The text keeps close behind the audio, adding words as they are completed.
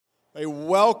Hey,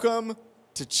 welcome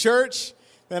to church,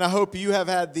 and I hope you have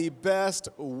had the best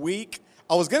week.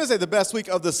 I was going to say the best week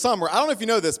of the summer. I don't know if you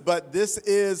know this, but this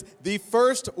is the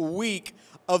first week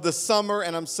of the summer,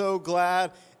 and I'm so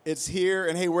glad it's here.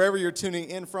 And hey, wherever you're tuning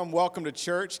in from, welcome to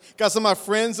church. Got some of my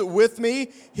friends with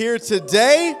me here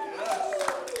today.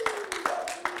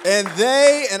 And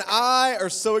they and I are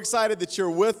so excited that you're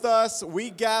with us. We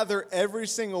gather every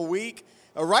single week.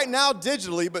 Right now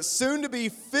digitally, but soon to be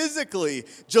physically.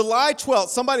 July 12th,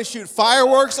 somebody shoot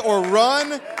fireworks or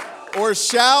run or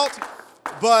shout.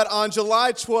 But on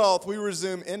July 12th, we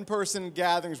resume in-person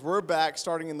gatherings. We're back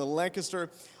starting in the Lancaster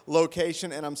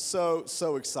location, and I'm so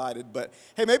excited. But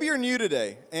hey, maybe you're new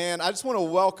today, and I just want to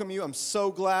welcome you. I'm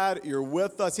so glad you're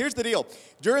with us. Here's the deal.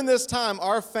 During this time,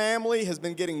 our family has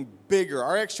been getting bigger.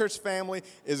 Our X-Church family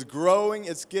is growing.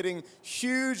 It's getting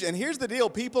huge. And here's the deal.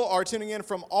 People are tuning in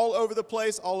from all over the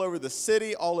place, all over the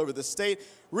city, all over the state,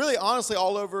 really, honestly,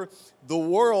 all over the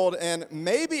world. And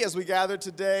maybe as we gather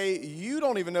today, you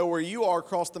don't even know where you are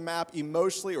across the map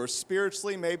emotionally or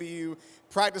spiritually. Maybe you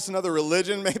practice another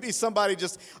religion. Maybe somebody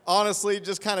just honestly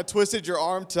just kind of twisted your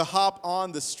arm to hop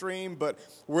on the stream. But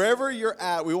wherever you're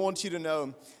at, we want you to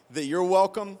know that you're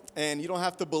welcome, and you don't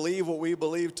have to believe what we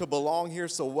believe to belong here.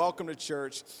 So welcome to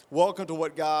church. Welcome to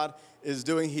what God is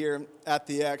doing here at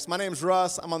the X. My name's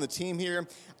Russ. I'm on the team here.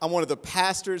 I'm one of the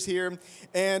pastors here.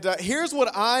 And here's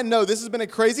what I know. This has been a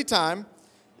crazy time.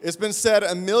 It's been said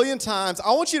a million times.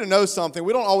 I want you to know something.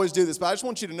 We don't always do this, but I just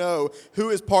want you to know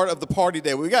who is part of the party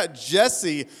today. We got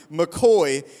Jesse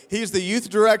McCoy. He's the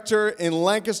youth director in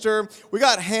Lancaster. We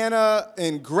got Hannah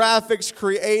in graphics,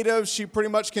 creative. She pretty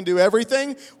much can do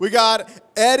everything. We got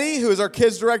Eddie, who is our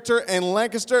kids director in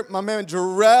Lancaster. My man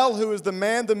Jarrell, who is the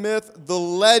man, the myth, the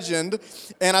legend.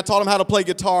 And I taught him how to play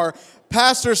guitar.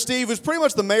 Pastor Steve, who's pretty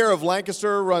much the mayor of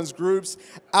Lancaster, runs groups,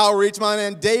 outreach. My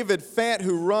man David Fant,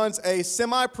 who runs a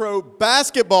semi-pro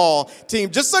basketball team.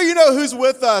 Just so you know who's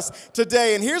with us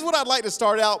today. And here's what I'd like to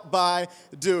start out by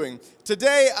doing.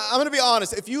 Today, I'm going to be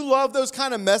honest. If you love those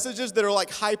kind of messages that are like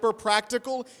hyper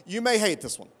practical, you may hate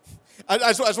this one.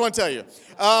 I just want to tell you.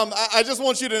 I just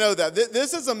want you to know that.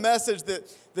 This is a message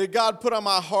that God put on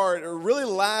my heart really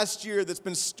last year that's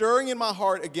been stirring in my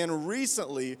heart again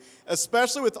recently,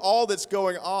 especially with all that's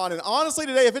going on. And honestly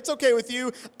today, if it's okay with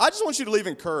you, I just want you to leave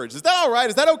encouraged. Is that all right?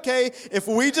 Is that okay if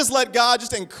we just let God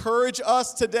just encourage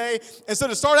us today? And so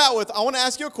to start out with, I want to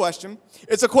ask you a question.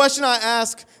 It's a question I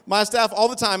ask my staff all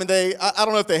the time, and I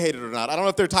don't know if they hate it or not. I don't know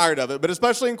if they're tired of it, but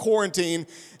especially in quarantine,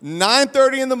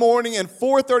 9:30 in the morning and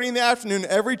 4:30 in the afternoon,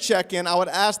 every check-in, I would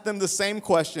ask them the same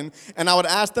question, and I would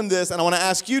ask them this, and I want to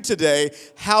ask you today,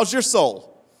 how's your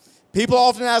soul? People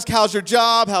often ask, how's your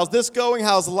job? How's this going?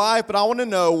 How's life? But I want to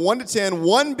know, 1 to 10,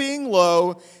 1 being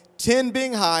low, 10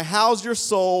 being high, how's your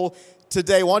soul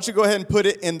today? Why don't you go ahead and put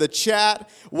it in the chat?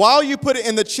 While you put it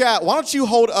in the chat, why don't you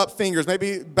hold up fingers?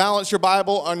 Maybe balance your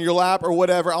Bible on your lap or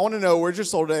whatever. I want to know, where's your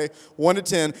soul today? 1 to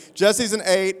 10. Jesse's an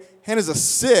 8. Hannah's a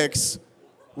 6.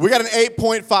 We got an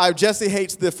 8.5. Jesse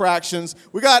hates the fractions.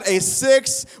 We got a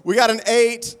 6. We got an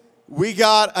 8. We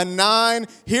got a 9.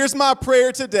 Here's my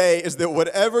prayer today is that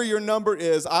whatever your number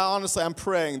is, I'm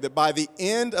praying that by the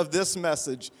end of this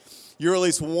message, you're at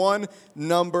least one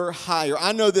number higher.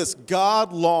 I know this.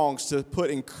 God longs to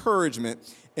put encouragement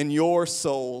in your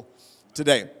soul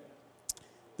today.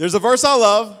 There's a verse I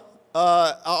love.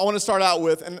 I want to start out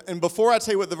with, and before I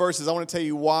tell you what the verse is, I want to tell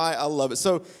you why I love it.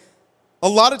 So a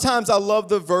lot of times I love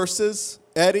the verses,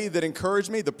 Eddie, that encourage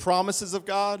me, the promises of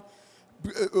God,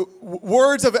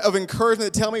 words of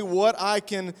encouragement that tell me what I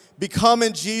can become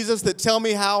in Jesus, that tell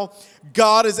me how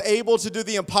God is able to do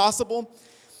the impossible.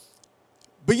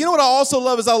 But you know what I also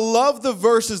love is I love the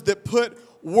verses that put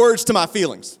words to my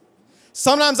feelings.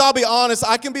 Sometimes I'll be honest,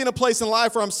 I can be in a place in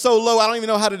life where I'm so low I don't even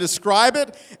know how to describe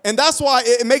it. And that's why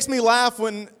it makes me laugh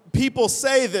when people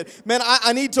say that, man,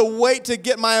 I need to wait to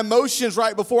get my emotions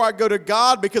right before I go to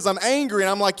God because I'm angry. And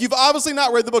I'm like, you've obviously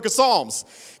not read the book of Psalms.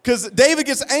 Because David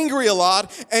gets angry a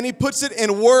lot, and he puts it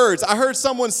in words. I heard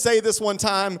someone say this one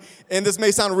time, and this may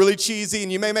sound really cheesy,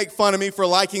 and you may make fun of me for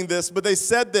liking this, but they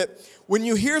said that when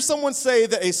you hear someone say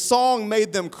that a song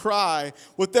made them cry,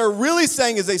 what they're really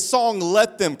saying is a song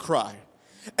let them cry.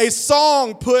 A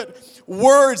song put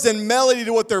words and melody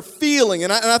to what they're feeling.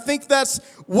 And I think that's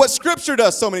what Scripture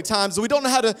does so many times. We don't know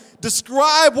how to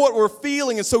describe what we're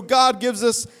feeling. And so God gives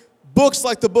us books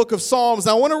like the book of Psalms.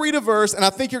 And I want to read a verse, and I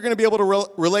think you're going to be able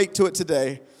to relate to it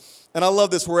today. And I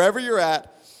love this. Wherever you're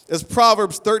at, is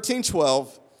Proverbs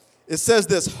 13:12. It says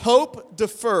this, hope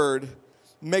deferred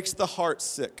makes the heart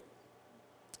sick,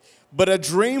 but a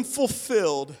dream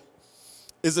fulfilled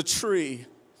is a tree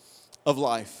of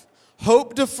life.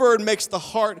 Hope deferred makes the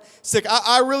heart sick.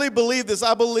 I really believe this.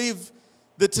 I believe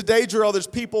that today, Jarrell, there's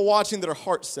people watching that are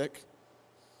heart sick.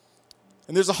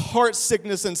 And there's a heart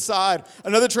sickness inside.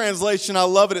 Another translation, I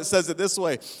love it, it says it this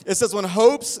way. It says, when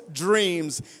hope's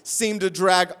dreams seem to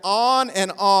drag on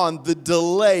and on, the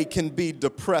delay can be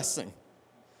depressing.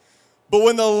 But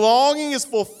when the longing is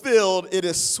fulfilled, it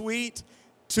is sweet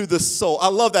to the soul. I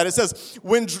love that. It says,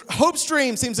 when hope's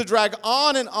dream seems to drag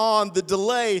on and on, the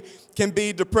delay can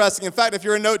be depressing. In fact, if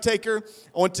you're a note taker,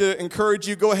 I want to encourage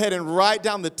you, go ahead and write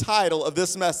down the title of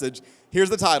this message. Here's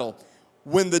the title,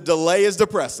 When the Delay is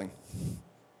Depressing.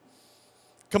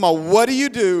 Come on, what do you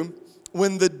do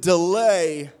when the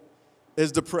delay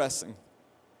is depressing?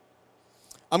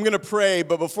 I'm going to pray,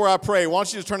 but before I pray, why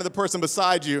don't you just turn to the person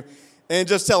beside you and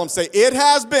just tell them, say, it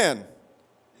has been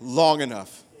long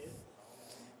enough.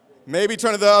 Maybe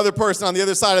turn to the other person on the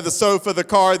other side of the sofa, the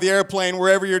car, the airplane,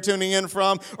 wherever you're tuning in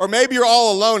from. Or maybe you're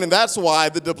all alone, and that's why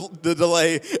the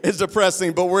delay is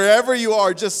depressing. But wherever you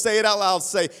are, just say it out loud.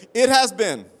 Say, it has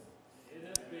been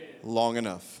long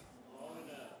enough.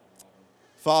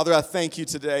 Father, I thank you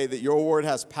today that your word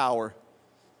has power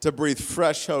to breathe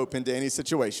fresh hope into any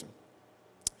situation.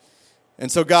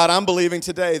 And so, God, I'm believing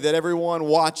today that everyone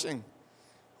watching,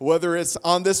 whether it's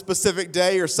on this specific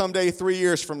day or someday 3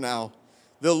 years from now,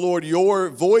 that, Lord, your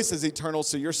voice is eternal,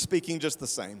 so you're speaking just the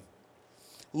same.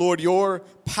 Lord, your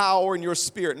power and your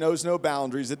spirit knows no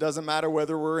boundaries. It doesn't matter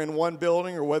whether we're in one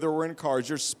building or whether we're in cars.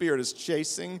 Your spirit is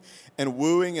chasing and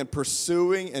wooing and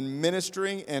pursuing and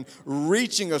ministering and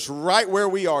reaching us right where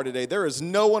we are today. There is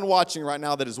no one watching right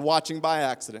now that is watching by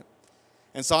accident.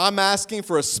 And so I'm asking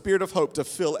for a spirit of hope to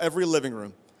fill every living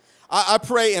room. I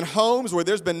pray in homes where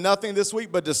there's been nothing this week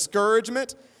but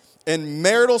discouragement and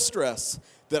marital stress,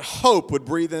 that hope would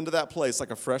breathe into that place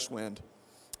like a fresh wind.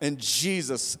 In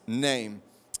Jesus' name.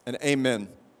 And amen.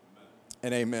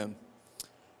 And amen.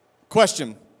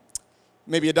 Question,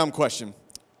 maybe a dumb question.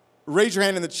 Raise your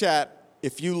hand in the chat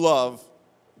if you love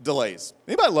delays.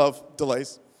 Anybody love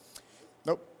delays?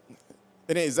 Nope.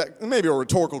 It is that maybe a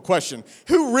rhetorical question.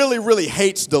 Who really, really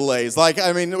hates delays? Like,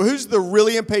 I mean, who's the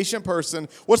really impatient person?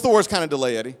 What's the worst kind of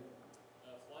delay, Eddie?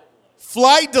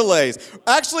 Flight delays.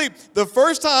 Actually, the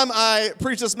first time I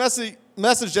preached this message,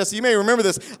 Jesse, you may remember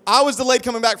this. I was delayed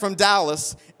coming back from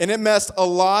Dallas, and it messed a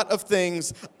lot of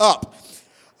things up.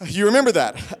 You remember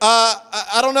that?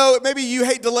 I don't know, maybe you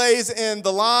hate delays in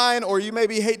the line, or you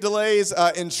maybe hate delays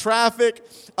in traffic.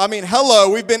 I mean,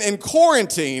 hello, we've been in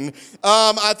quarantine.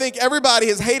 I think everybody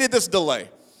has hated this delay.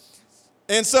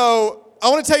 And so I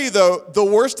want to tell you, though, the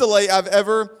worst delay I've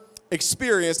ever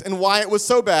experienced and why it was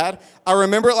so bad. I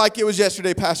remember it like it was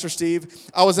yesterday, Pastor Steve.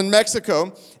 I was in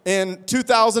Mexico in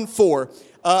 2004.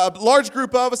 A large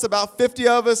group of us, about 50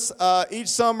 of us, each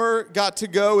summer got to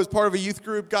go as part of a youth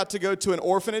group, got to go to an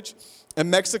orphanage in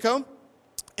Mexico.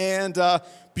 And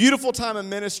beautiful time in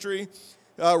ministry.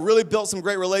 Really built some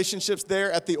great relationships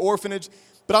there at the orphanage.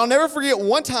 But I'll never forget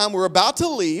one time we were about to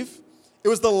leave. It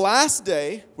was the last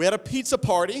day. We had a pizza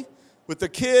party with the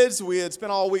kids. We had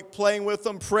spent all week playing with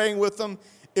them, praying with them.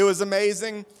 It was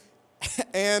amazing.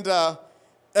 And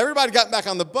everybody got back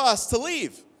on the bus to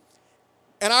leave.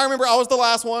 And I remember I was the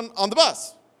last one on the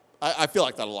bus. I feel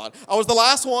like that a lot. I was the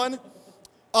last one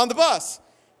on the bus.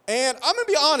 And I'm going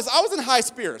to be honest, I was in high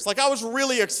spirits. Like, I was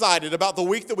really excited about the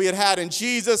week that we had had in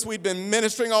Jesus. We'd been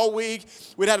ministering all week.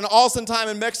 We'd had an awesome time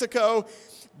in Mexico.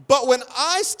 But when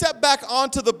I stepped back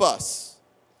onto the bus,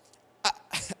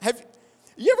 have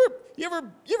you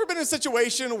ever been in a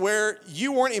situation where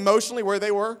you weren't emotionally where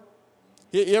they were?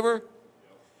 You ever?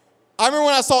 I remember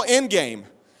when I saw Endgame.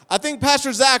 I think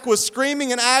Pastor Zach was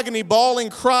screaming in agony, bawling,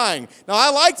 crying. Now, I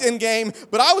liked Endgame,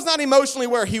 but I was not emotionally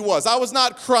where he was. I was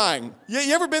not crying.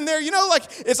 You ever been there? You know, like,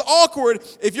 it's awkward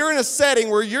if you're in a setting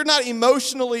where you're not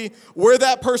emotionally where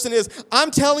that person is.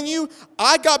 I'm telling you,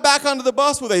 I got back onto the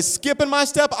bus with a skip in my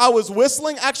step. I was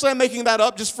whistling. Actually, I'm making that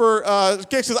up just for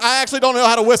kicks, because I actually don't know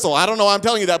how to whistle. I don't know why I'm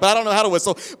telling you that, but I don't know how to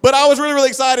whistle. But I was really, really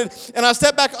excited, and I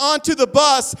stepped back onto the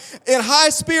bus in high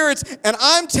spirits, and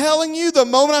I'm telling you, the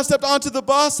moment I stepped onto the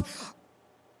bus,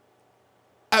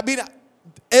 I mean,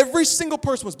 every single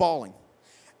person was bawling.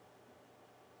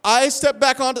 I stepped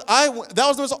back onto, that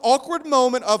was the most awkward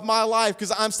moment of my life,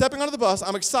 because I'm stepping onto the bus,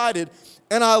 I'm excited,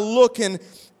 and I look, and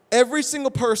every single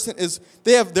person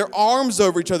they have their arms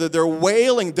over each other, they're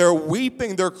wailing, they're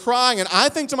weeping, they're crying, and I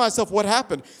think to myself, what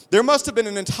happened? There must have been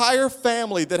an entire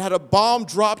family that had a bomb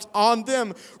dropped on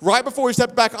them right before we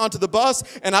stepped back onto the bus,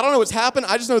 and I don't know what's happened.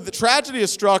 I just know that tragedy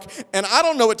has struck, and I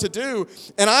don't know what to do,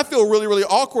 and I feel really, really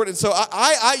awkward, and so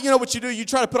I you know what you do, you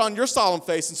try to put on your solemn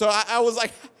face, and so I was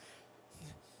like,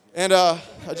 and I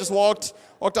just walked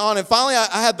walked on, and finally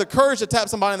I had the courage to tap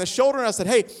somebody on the shoulder, and I said,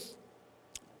 hey,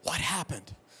 what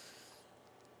happened?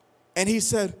 And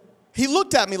he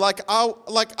looked at me like I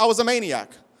was a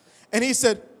maniac. And he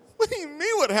said, what do you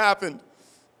mean what happened?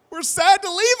 We're sad to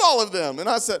leave all of them. And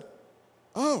I said,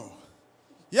 oh,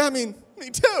 yeah, I mean, me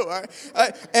too.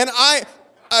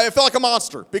 I felt like a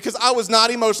monster because I was not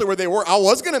emotionally where they were. I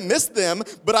was going to miss them,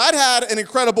 but I'd had an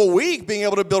incredible week being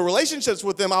able to build relationships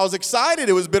with them. I was excited.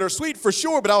 It was bittersweet for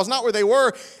sure, but I was not where they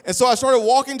were. And so I started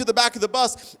walking to the back of the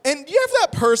bus. And you have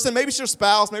that person, maybe it's your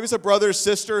spouse, maybe it's a brother or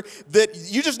sister, that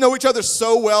you just know each other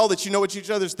so well that you know what each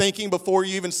other's thinking before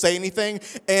you even say anything.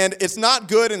 And it's not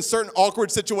good in certain awkward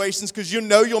situations because you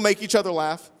know you'll make each other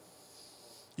laugh.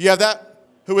 You have that?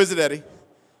 Who is it, Eddie? It's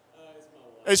my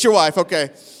wife. It's your wife, okay.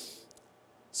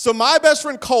 So my best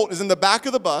friend Colt is in the back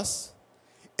of the bus,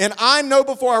 and I know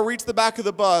before I reach the back of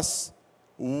the bus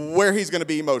where he's going to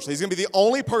be emotionally. He's going to be the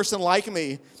only person like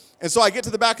me. And so I get to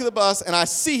the back of the bus, and I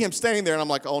see him standing there, and I'm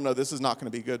like, oh, no, this is not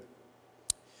going to be good.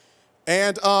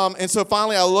 And so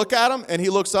finally I look at him, and he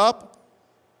looks up,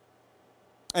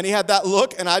 and he had that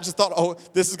look, and I just thought, oh,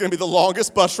 this is going to be the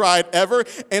longest bus ride ever.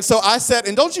 And so I said,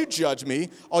 and don't you judge me,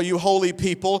 all you holy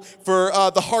people, for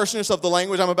the harshness of the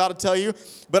language I'm about to tell you.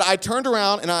 But I turned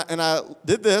around, and I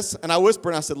did this, and I whispered,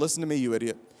 and I said, listen to me, you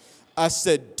idiot. I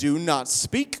said, do not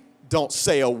speak. Don't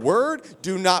say a word.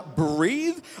 Do not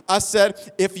breathe. I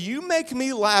said, if you make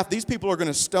me laugh, these people are going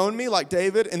to stone me like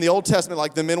David in the Old Testament,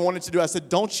 like the men wanted to do. I said,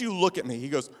 don't you look at me. He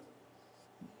goes,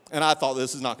 and I thought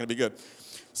this is not going to be good.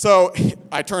 So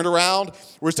I turned around.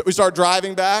 We start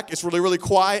driving back. It's really, really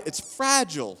quiet. It's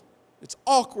fragile. It's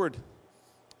awkward.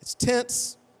 It's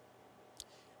tense.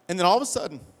 And then all of a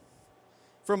sudden,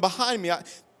 from behind me,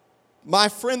 my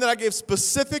friend that I gave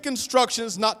specific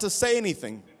instructions not to say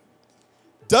anything,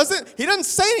 he doesn't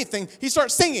say anything. He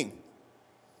starts singing.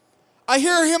 I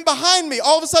hear him behind me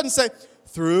all of a sudden say,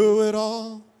 through it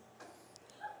all,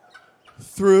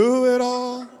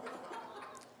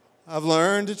 I've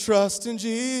learned to trust in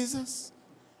Jesus.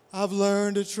 I've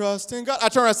learned to trust in God. I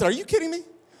turned around and said, are you kidding me?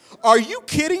 Are you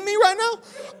kidding me right now?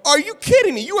 Are you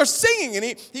kidding me? You are singing.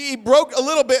 And he broke a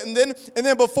little bit, and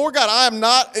then before God, I am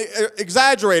not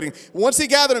exaggerating. Once he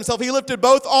gathered himself, he lifted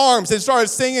both arms and started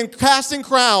singing Casting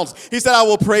Crowns. He said, I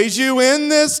will praise you in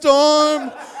this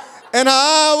storm, and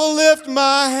I will lift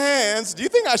my hands. Do you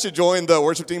think I should join the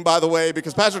worship team, by the way?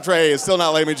 Because Pastor Trey is still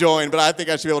not letting me join, but I think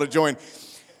I should be able to join.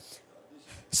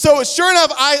 So sure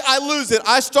enough, I lose it.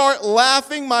 I start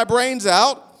laughing my brains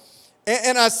out,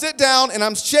 and I sit down, and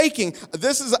I'm shaking.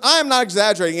 I am not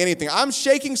exaggerating anything. I'm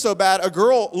shaking so bad, a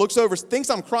girl looks over, thinks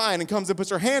I'm crying, and comes and puts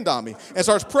her hand on me and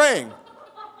starts praying.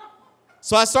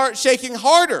 So I start shaking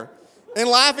harder and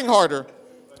laughing harder.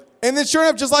 And then sure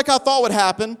enough, just like I thought would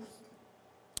happen,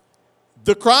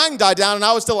 the crying died down, and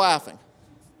I was still laughing.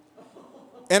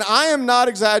 And I am not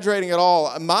exaggerating at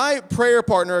all. My prayer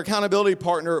partner, accountability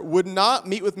partner, would not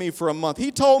meet with me for a month. He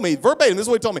told me, verbatim, this is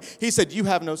what he told me. He said, you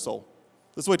have no soul.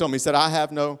 This is what he told me. He said, I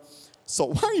have no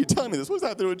soul. Why are you telling me this? What does that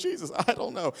have to do with Jesus? I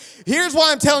don't know. Here's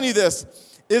why I'm telling you this,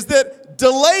 is that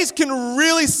delays can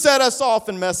really set us off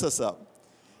and mess us up.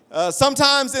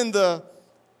 Sometimes in the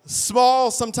small,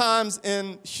 sometimes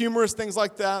in humorous things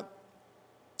like that.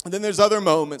 And then there's other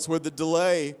moments where the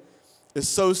delay is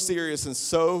so serious and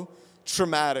so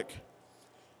traumatic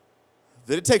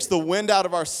that it takes the wind out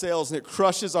of our sails and it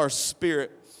crushes our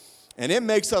spirit and it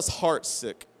makes us heart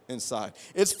sick inside.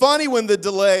 It's funny when the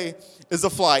delay is a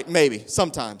flight, maybe,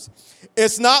 sometimes.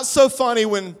 It's not so funny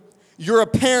when you're a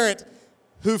parent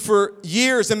who for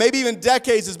years and maybe even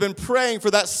decades has been praying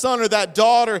for that son or that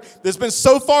daughter that's been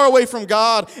so far away from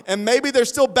God, and maybe they're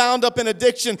still bound up in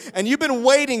addiction, and you've been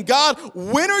waiting. God,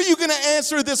 when are you going to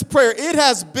answer this prayer? It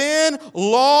has been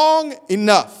long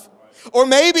enough. Or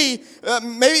maybe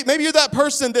you're that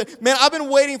person that, man, I've been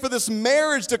waiting for this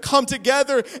marriage to come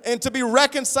together and to be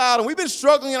reconciled. And we've been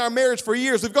struggling in our marriage for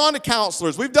years. We've gone to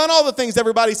counselors. We've done all the things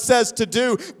everybody says to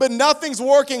do, but nothing's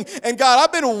working. And God,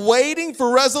 I've been waiting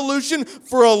for resolution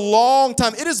for a long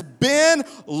time. It has been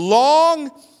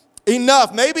long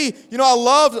enough. Maybe, I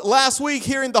loved last week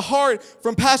hearing the heart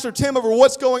from Pastor Tim over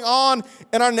what's going on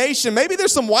in our nation. Maybe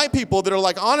there's some white people that are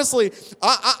like, honestly,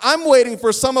 I'm waiting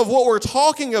for some of what we're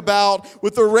talking about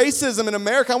with the racism in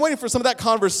America. I'm waiting for some of that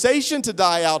conversation to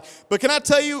die out. But can I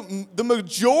tell you, the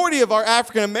majority of our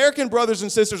African American brothers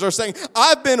and sisters are saying,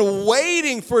 I've been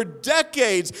waiting for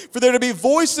decades for there to be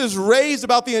voices raised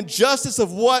about the injustice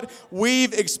of what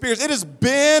we've experienced. It has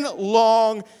been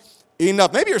long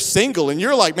enough. Maybe you're single and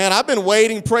you're like, man, I've been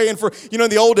waiting, praying for, in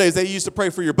the old days, they used to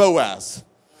pray for your Boaz.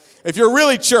 If you're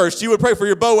really churched, you would pray for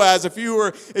your Boaz. If you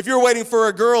were waiting for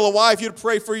a girl, a wife, you'd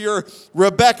pray for your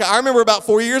Rebecca. I remember about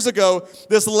 4 years ago,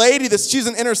 this lady, she's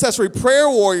an intercessory prayer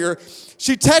warrior.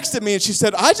 She texted me and she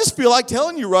said, I just feel like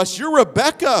telling you, Russ, your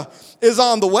Rebecca is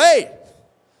on the way.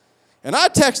 And I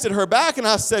texted her back and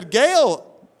I said, Gail,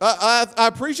 I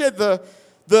appreciate the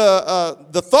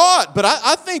thought, but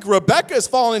I think Rebecca has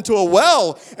fallen into a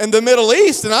well in the Middle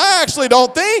East, and I actually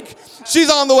don't think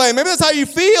she's on the way. Maybe that's how you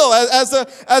feel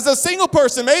as a single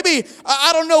person. Maybe,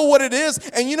 I don't know what it is.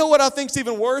 And you know what I think's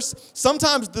even worse?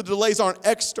 Sometimes the delays aren't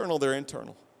external, they're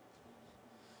internal.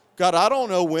 God, I don't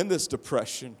know when this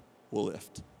depression will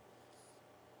lift.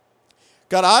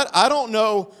 God, I don't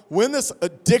know when this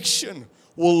addiction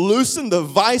will loosen the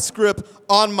vice grip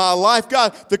on my life.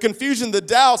 God, the confusion, the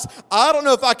doubts, I don't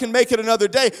know if I can make it another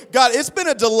day. God, it's been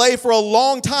a delay for a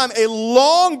long time, a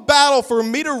long battle for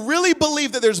me to really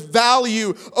believe that there's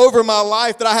value over my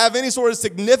life, that I have any sort of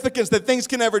significance, that things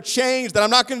can ever change, that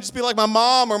I'm not going to just be like my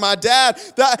mom or my dad.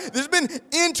 There's been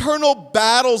internal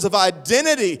battles of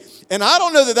identity, and I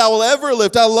don't know that will ever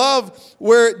lift. I love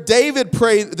where David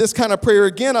prayed this kind of prayer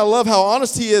again. I love how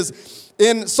honest he is.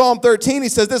 In Psalm 13, he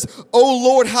says this, "O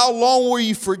Lord, how long will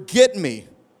you forget me?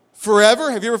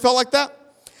 Forever?" Have you ever felt like that?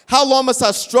 "How long must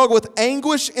I struggle with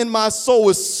anguish in my soul,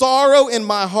 with sorrow in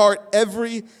my heart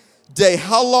every day?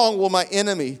 How long will my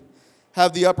enemy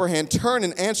have the upper hand? Turn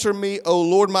and answer me, O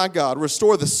Lord my God.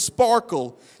 Restore the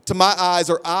sparkle to my eyes,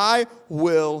 or I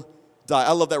will die."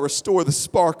 I love that. Restore the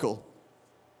sparkle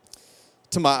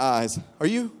to my eyes. Are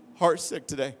you heartsick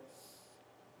today?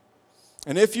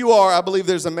 And if you are, I believe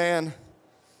there's a man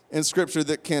in Scripture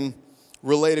that can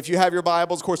relate. If you have your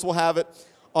Bibles, of course, we'll have it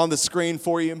on the screen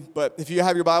for you. But if you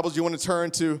have your Bibles, you want to turn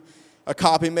to a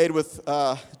copy made with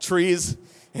trees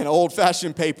and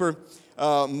old-fashioned paper.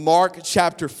 Mark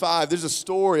chapter 5. There's a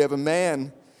story of a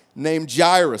man named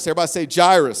Jairus. Everybody say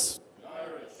Jairus.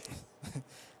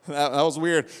 That was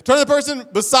weird. Turn to the person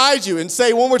beside you and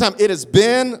say one more time, "It has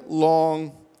been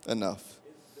long enough."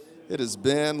 It has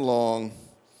been long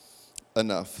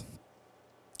enough.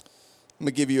 I'm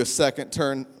going to give you a second.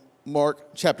 Turn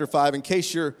Mark chapter 5. In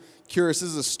case you're curious, this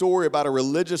is a story about a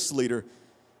religious leader.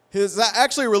 He's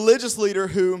actually a religious leader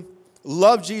who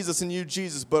loved Jesus and knew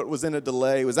Jesus, but was in a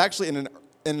delay. It was actually in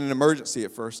an emergency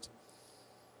at first.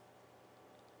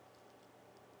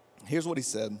 Here's what he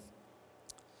said.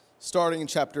 Starting in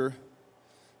chapter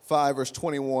 5, verse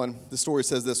 21, the story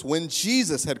says this: "When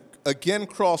Jesus had again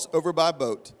crossed over by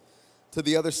boat to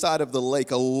the other side of the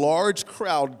lake, a large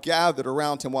crowd gathered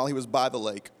around him while he was by the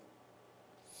lake.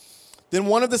 Then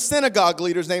one of the synagogue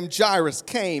leaders named Jairus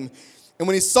came, and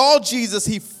when he saw Jesus,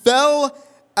 he fell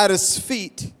at his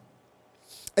feet,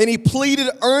 and he pleaded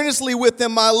earnestly with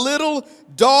him, 'My little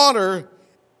daughter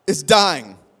is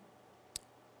dying.'"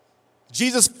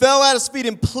 Jesus fell at his feet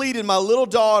and pleaded, "My little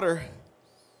daughter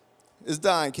is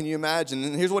dying." Can you imagine?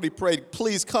 And here's what he prayed: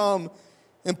 "Please come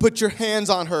and put your hands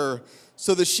on her,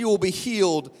 so that she will be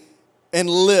healed and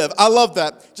live." I love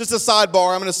that. Just a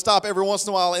sidebar, I'm going to stop every once in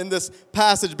a while in this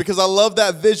passage because I love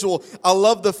that visual. I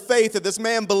love the faith that this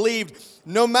man believed.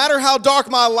 No matter how dark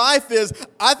my life is,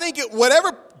 I think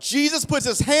whatever Jesus puts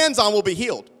his hands on will be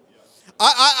healed.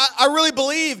 I really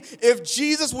believe if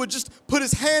Jesus would just put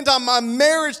his hand on my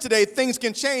marriage today, things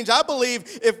can change. I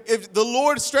believe if the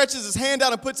Lord stretches his hand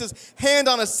out and puts his hand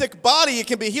on a sick body, it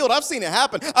can be healed. I've seen it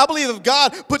happen. I believe if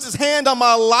God puts his hand on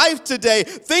my life today,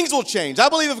 things will change. I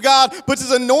believe if God puts his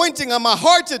anointing on my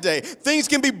heart today, things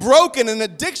can be broken and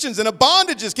addictions and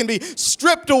bondages can be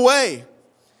stripped away.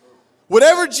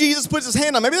 Whatever Jesus puts his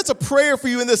hand on, maybe that's a prayer for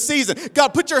you in this season. God,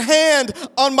 put your hand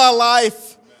on my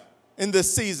life in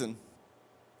this season.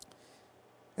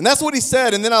 And that's what he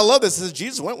said. And then I love this. It says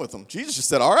Jesus went with him. Jesus just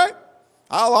said, "All right,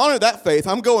 I'll honor that faith.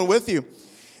 I'm going with you."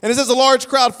 And it says a large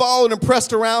crowd followed and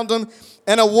pressed around him.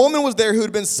 And a woman was there who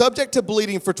had been subject to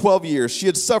bleeding for 12 years. She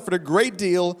had suffered a great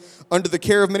deal under the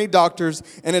care of many doctors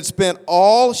and had spent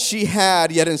all she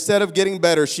had, yet instead of getting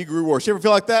better, she grew worse. You ever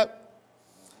feel like that?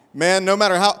 Man, no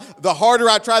matter the harder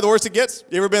I try, the worse it gets.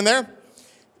 You ever been there?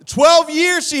 12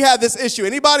 years she had this issue.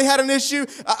 Anybody had an issue?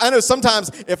 I know sometimes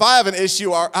if I have an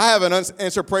issue or I have an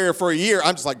unanswered prayer for a year,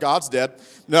 I'm just like, God's dead.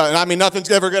 No, I mean,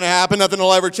 nothing's ever going to happen. Nothing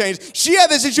will ever change. She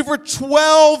had this issue for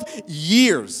 12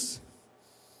 years,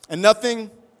 and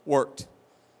nothing worked.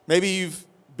 Maybe you've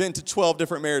been to 12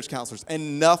 different marriage counselors,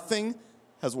 and nothing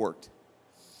has worked.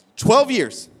 12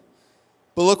 years.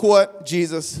 But look what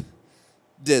Jesus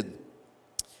did.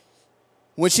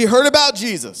 When she heard about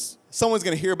Jesus, someone's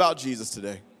going to hear about Jesus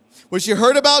today. When she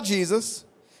heard about Jesus,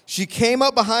 she came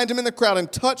up behind him in the crowd and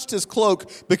touched his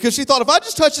cloak because she thought, if I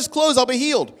just touch his clothes, I'll be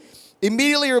healed.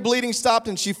 Immediately her bleeding stopped,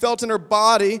 and she felt in her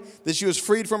body that she was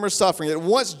freed from her suffering. At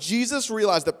once Jesus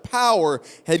realized that power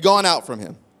had gone out from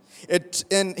him.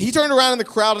 And he turned around in the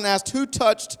crowd and asked, "Who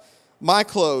touched my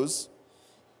clothes?"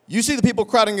 "You see the people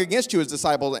crowding against you," his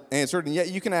disciples answered, "and yet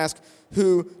you can ask,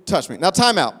 'Who touched me?'" Now,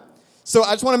 time out. So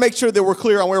I just want to make sure that we're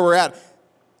clear on where we're at.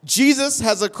 Jesus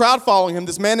has a crowd following him.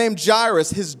 This man named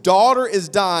Jairus, his daughter is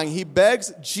dying. He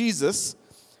begs Jesus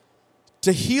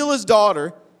to heal his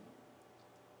daughter.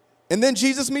 And then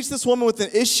Jesus meets this woman with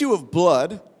an issue of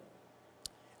blood,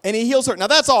 and he heals her. Now,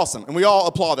 that's awesome, and we all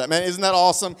applaud that, man. Isn't that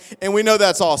awesome? And we know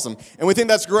that's awesome, and we think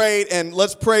that's great, and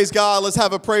let's praise God. Let's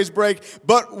have a praise break.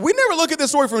 But we never look at this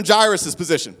story from Jairus'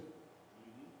 position.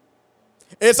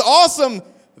 It's awesome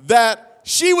that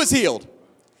she was healed,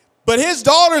 but his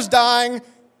daughter's dying,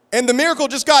 and the miracle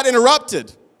just got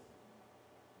interrupted.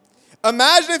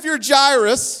 Imagine if you're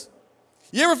Jairus.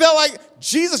 You ever felt like,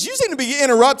 Jesus, you seem to be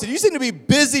interrupted. You seem to be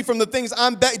busy from the things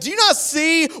I'm Do you not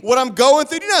see what I'm going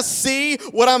through? Do you not see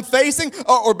what I'm facing?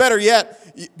 Or better yet,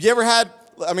 you ever had,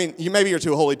 maybe you're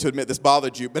too holy to admit this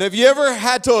bothered you, but have you ever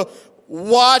had to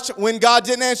watch when God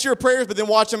didn't answer your prayers, but then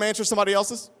watch him answer somebody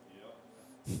else's?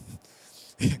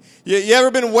 You ever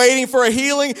been waiting for a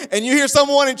healing and you hear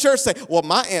someone in church say, "Well,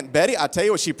 my Aunt Betty, I tell you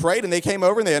what, she prayed and they came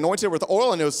over and they anointed her with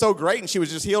oil and it was so great and she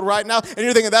was just healed right now." And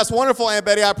you're thinking, "That's wonderful, Aunt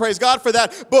Betty, I praise God for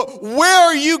that. But where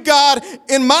are you, God,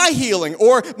 in my healing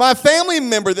or my family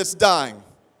member that's dying?"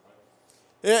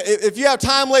 If you have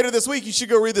time later this week, you should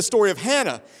go read the story of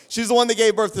Hannah. She's the one that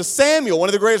gave birth to Samuel, one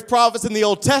of the greatest prophets in the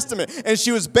Old Testament. And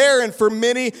she was barren for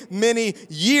many, many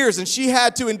years. And she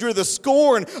had to endure the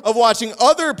scorn of watching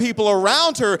other people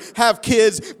around her have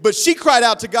kids. But she cried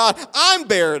out to God, "I'm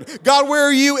barren. God, where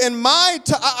are you in my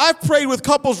I've prayed with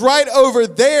couples right over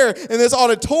there in this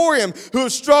auditorium who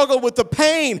have struggled with the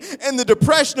pain and the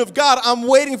depression of God. I'm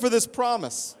waiting for this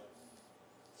promise."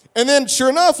 And then, sure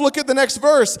enough, look at the next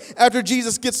verse after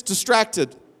Jesus gets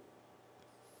distracted.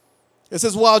 It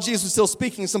says, while Jesus was still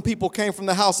speaking, some people came from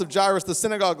the house of Jairus, the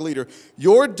synagogue leader.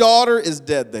 "Your daughter is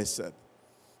dead," they said.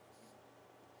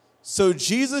 So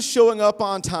Jesus showing up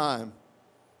on time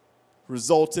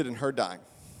resulted in her dying.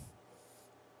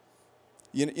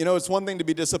 You know, it's one thing to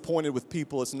be disappointed with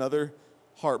people. It's another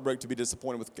heartbreak to be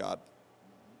disappointed with God.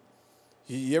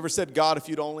 You ever said, "God, if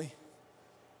you'd only,"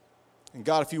 and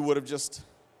 "God, if you would have just."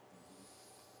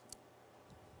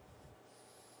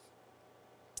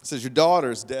 It says, your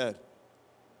daughter is dead.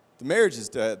 The marriage is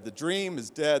dead. The dream is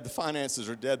dead. The finances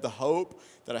are dead. The hope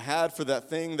that I had for that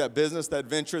thing, that business, that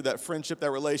venture, that friendship,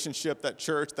 that relationship, that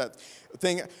church, that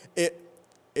thing,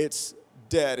 it's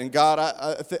dead. And God,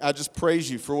 I just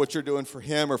praise you for what you're doing for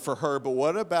him or for her. But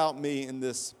what about me in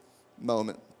this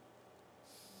moment?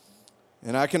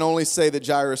 And I can only say that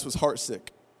Jairus was heartsick.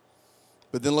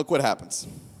 But then look what happens.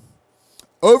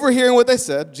 Overhearing what they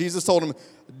said, Jesus told him,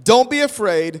 "Don't be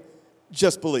afraid.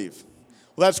 Just believe."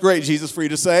 Well, that's great, Jesus, for you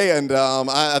to say, and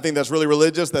I think that's really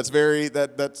religious. That's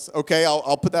that's okay.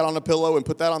 I'll put that on a pillow and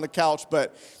put that on the couch,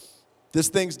 but this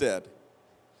thing's dead.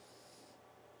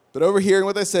 But overhearing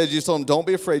what they said, Jesus told him, "Don't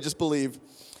be afraid, just believe."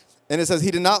 And it says,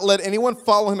 he did not let anyone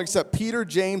follow him except Peter,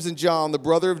 James, and John, the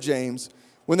brother of James.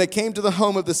 When they came to the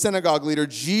home of the synagogue leader,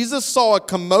 Jesus saw a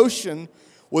commotion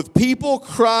with people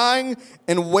crying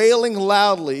and wailing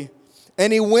loudly.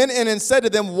 And he went in and said to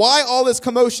them, "Why all this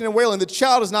commotion and wailing? The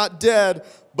child is not dead,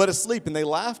 but asleep." And they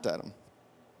laughed at him.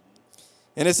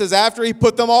 And it says after he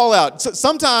put them all out.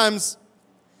 Sometimes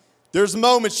there's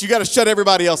moments you got to shut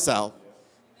everybody else out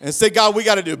and say, "God, we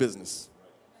got to do business."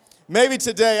 Maybe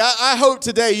today, I hope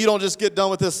today you don't just get done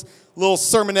with this little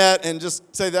sermonette and just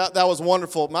say that was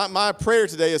wonderful. My prayer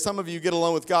today is some of you get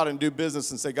alone with God and do business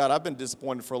and say, "God, I've been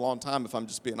disappointed for a long time if I'm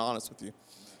just being honest with you."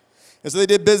 And so they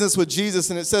did business with Jesus,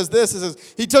 and it says this. It says,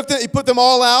 he put them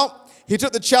all out. He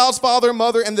took the child's father and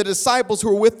mother and the disciples who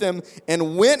were with them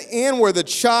and went in where the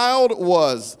child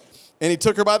was. And he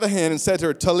took her by the hand and said to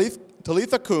her,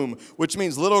 "Talitha cum," which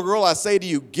means, "Little girl, I say to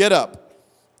you, get up."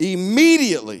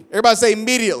 Immediately. Everybody say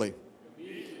immediately.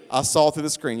 I saw through the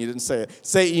screen. You didn't say it.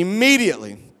 Say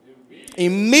immediately.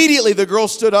 Immediately the girl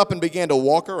stood up and began to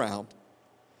walk around.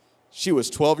 She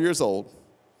was 12 years old.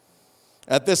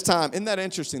 At this time, isn't that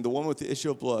interesting? The woman with the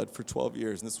issue of blood for 12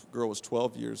 years, and this girl was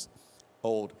 12 years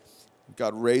old.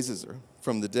 God raises her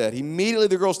from the dead. Immediately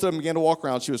the girl stood up and began to walk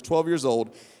around. She was 12 years old.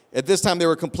 At this time, they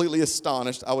were completely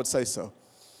astonished. I would say so.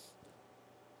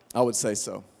 I would say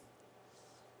so.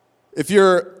 If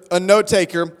you're a note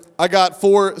taker, I got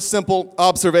 4 simple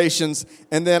observations,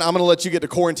 and then I'm going to let you get to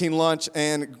quarantine lunch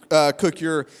and cook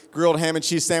your grilled ham and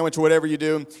cheese sandwich or whatever you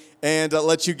do, and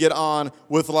let you get on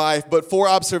with life. But 4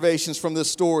 observations from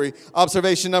this story.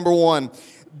 Observation number 1,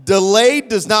 Delayed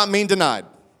does not mean denied.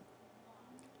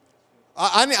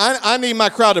 I need my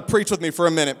crowd to preach with me for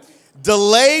a minute.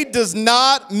 Delayed does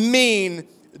not mean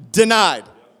denied.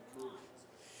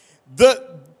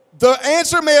 The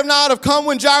answer may have not have come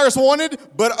when Jairus wanted,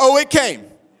 but it came.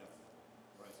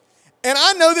 And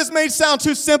I know this may sound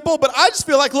too simple, but I just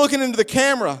feel like looking into the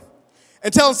camera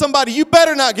and telling somebody, you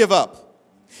better not give up.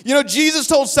 You know, Jesus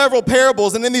told several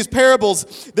parables, and in these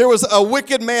parables, there was a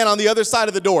wicked man on the other side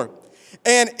of the door.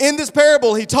 And in this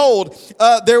parable, he told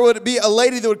there would be a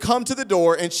lady that would come to the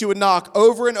door, and she would knock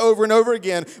over and over and over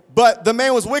again, but the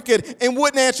man was wicked and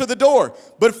wouldn't answer the door.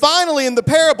 But finally, in the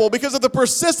parable, because of the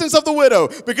persistence of the widow,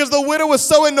 because the widow was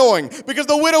so annoying, because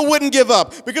the widow wouldn't give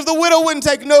up, because the widow wouldn't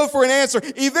take no for an answer,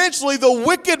 eventually the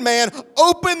wicked man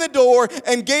opened the door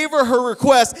and gave her her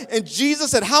request. And Jesus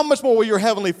said, how much more will your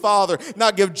heavenly Father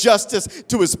not give justice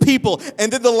to his people?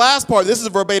 And then the last part, this is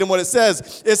verbatim what it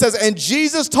says. It says, and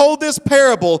Jesus told this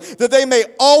parable that they may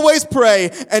always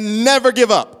pray and never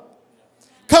give up.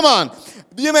 Come on.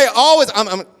 You may always,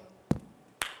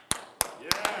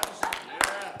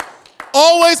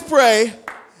 always pray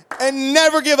and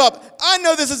never give up. I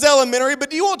know this is elementary, but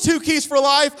do you want 2 keys for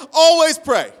life? Always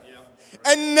pray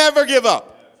and never give up.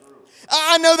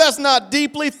 I know that's not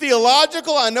deeply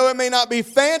theological. I know it may not be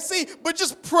fancy, but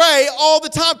just pray all the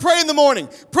time. Pray in the morning.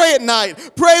 Pray at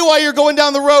night. Pray while you're going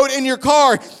down the road in your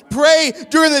car. Pray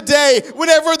during the day.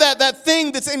 Whenever that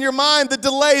thing that's in your mind, the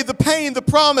delay, the pain, the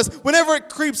promise, whenever it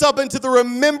creeps up into the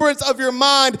remembrance of your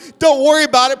mind, don't worry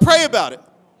about it. Pray about it.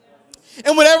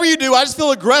 And whatever you do, I just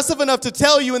feel aggressive enough to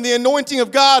tell you in the anointing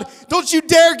of God, don't you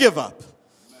dare give up.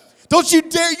 Don't you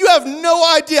dare. You have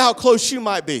no idea how close you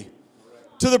might be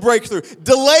to the breakthrough.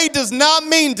 Delay does not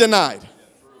mean denied.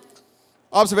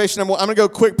 Observation number 1. I'm going to go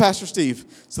quick, Pastor Steve,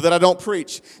 so that I don't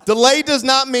preach. Delay does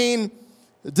not mean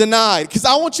denied. Because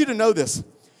I want you to know this.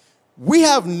 We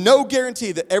have no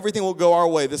guarantee that everything will go our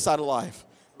way this side of life.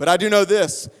 But I do know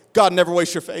this. God never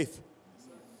wastes your faith.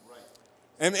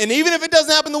 And even if it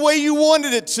doesn't happen the way you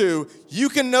wanted it to, you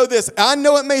can know this. I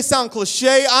know it may sound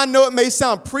cliche. I know it may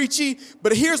sound preachy.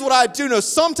 But here's what I do know.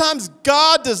 Sometimes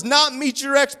God does not meet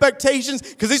your expectations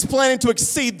because he's planning to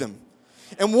exceed them.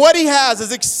 And what he has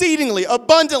is exceedingly,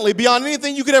 abundantly, beyond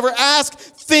anything you could ever ask,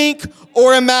 think,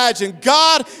 or imagine.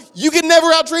 God, you can never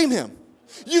outdream him.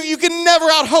 You can never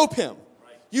outhope him.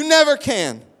 You never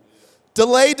can.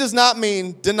 Delay does not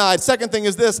mean denied. Second thing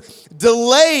is this.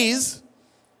 Delays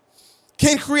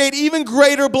can create even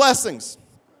greater blessings.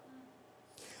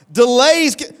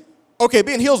 Delays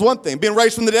being healed is one thing. Being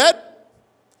raised from the dead,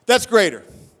 that's greater.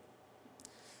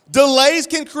 Delays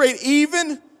can create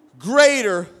even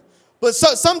greater, but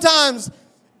sometimes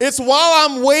it's while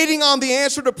I'm waiting on the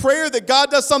answer to prayer that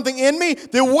God does something in me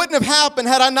that wouldn't have happened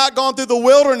had I not gone through the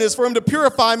wilderness for him to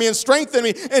purify me and strengthen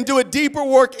me and do a deeper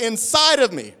work inside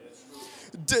of me.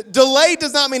 Delay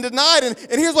does not mean denied. And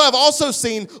here's what I've also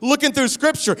seen looking through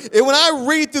Scripture. And when I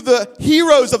read through the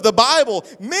heroes of the Bible,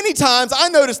 many times I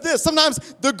notice this. Sometimes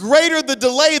the greater the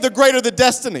delay, the greater the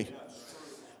destiny.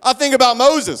 I think about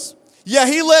Moses. Yeah,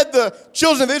 he led the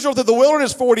children of Israel through the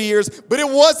wilderness 40 years, but it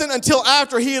wasn't until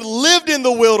after he had lived in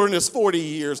the wilderness 40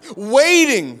 years,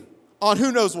 waiting on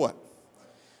who knows what.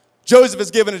 Joseph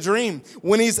is given a dream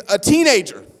when he's a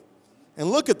teenager. And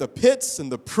look at the pits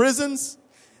and the prisons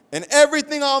and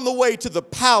everything on the way to the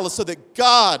palace so that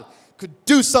God could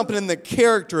do something in the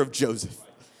character of Joseph.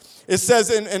 It says,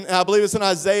 and I believe it's in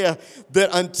Isaiah,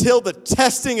 that until the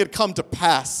testing had come to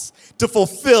pass to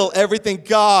fulfill everything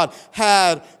God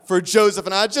had for Joseph.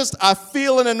 And I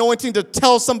feel an anointing to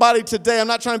tell somebody today. I'm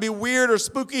not trying to be weird or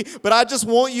spooky, but I just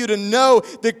want you to know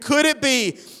that could it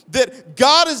be that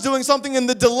God is doing something in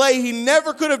the delay he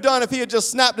never could have done if he had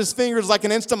just snapped his fingers like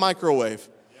an instant microwave.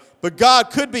 But God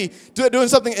could be doing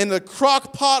something in the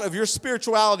crock pot of your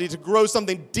spirituality to grow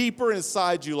something deeper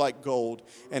inside you like gold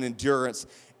and endurance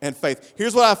and faith.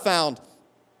 Here's what I found,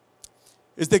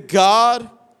 is that God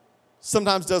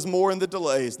sometimes does more in the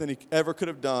delays than he ever could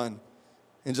have done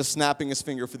in just snapping his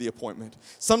finger for the appointment.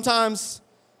 Sometimes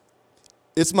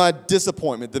it's my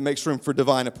disappointment that makes room for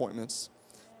divine appointments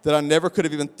that I never could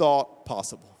have even thought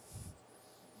possible.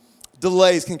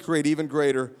 Delays can create even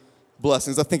greater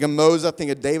blessings. I think of Moses, I think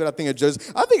of David, I think of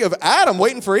Joseph. I think of Adam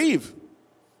waiting for Eve.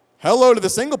 Hello to the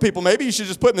single people. Maybe you should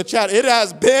just put in the chat, it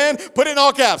has been, put it in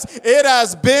all caps, it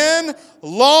has been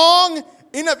long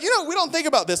enough. You know, we don't think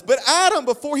about this, but Adam,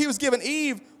 before he was given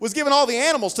Eve, was given all the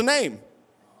animals to name.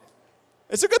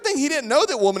 It's a good thing he didn't know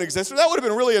that woman existed. That would have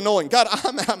been really annoying. God,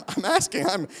 I'm asking.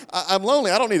 I'm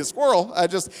lonely. I don't need a squirrel.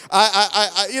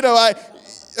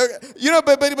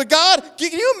 But God,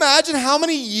 can you imagine how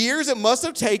many years it must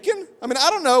have taken? I mean, I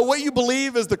don't know what you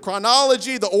believe is the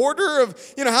chronology, the order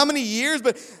of, how many years,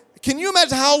 but can you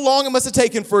imagine how long it must have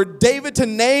taken for David to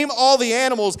name all the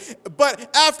animals?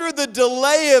 But after the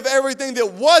delay of everything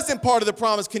that wasn't part of the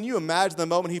promise, can you imagine the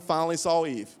moment he finally saw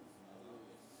Eve?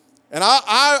 And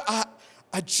I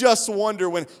just wonder,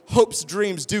 when hope's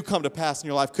dreams do come to pass in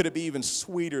your life, could it be even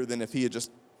sweeter than if he had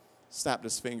just snapped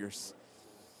his fingers?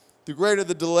 The greater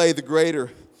the delay, the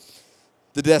greater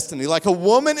the destiny. Like a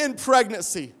woman in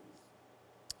pregnancy,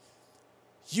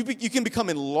 you can become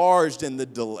enlarged in the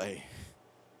delay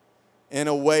in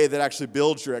a way that actually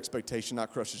builds your expectation,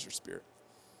 not crushes your spirit.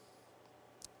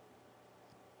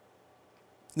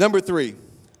 Number 3,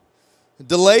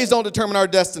 delays don't determine our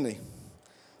destiny,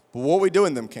 but what we do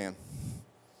in them can.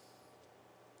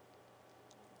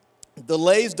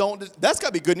 Delays don't, that's got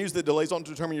to be good news that delays don't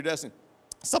determine your destiny.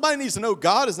 Somebody needs to know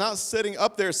God is not sitting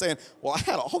up there saying, well, I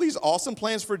had all these awesome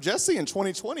plans for Jesse in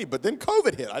 2020, but then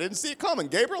COVID hit. I didn't see it coming.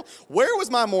 Gabriel, where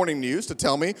was my morning news to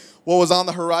tell me what was on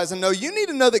the horizon? No, you need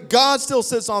to know that God still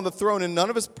sits on the throne, and none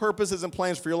of his purposes and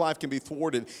plans for your life can be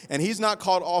thwarted, and he's not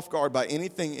caught off guard by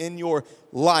anything in your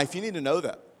life. You need to know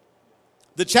that.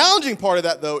 The challenging part of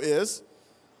that, though, is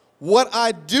what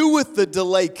I do with the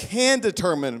delay can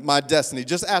determine my destiny.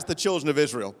 Just ask the children of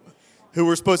Israel, who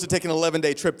were supposed to take an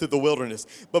 11-day trip through the wilderness.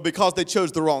 But because they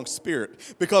chose the wrong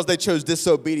spirit, because they chose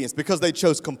disobedience, because they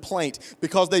chose complaint,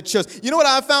 because they chose... You know what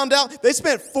I found out? They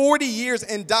spent 40 years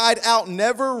and died out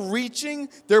never reaching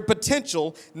their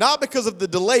potential, not because of the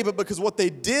delay, but because what they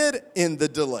did in the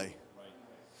delay.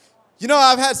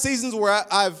 I've had seasons where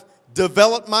I've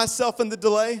developed myself in the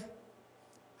delay.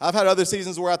 I've had other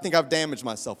seasons where I think I've damaged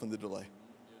myself in the delay.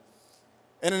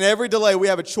 And in every delay, we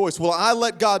have a choice. Will I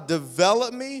let God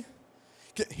develop me?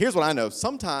 Here's what I know.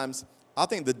 Sometimes I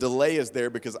think the delay is there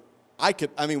because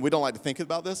we don't like to think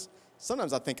about this.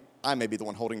 Sometimes I think I may be the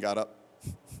one holding God up.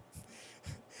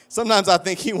 Sometimes I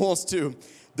think he wants to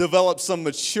develop some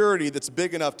maturity that's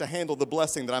big enough to handle the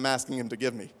blessing that I'm asking him to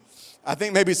give me. I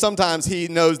think maybe sometimes he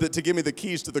knows that to give me the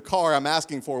keys to the car I'm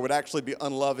asking for would actually be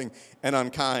unloving and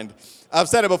unkind. I've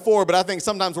said it before, but I think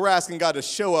sometimes we're asking God to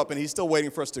show up and he's still waiting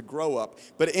for us to grow up.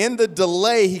 But in the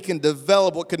delay, he can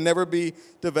develop what could never be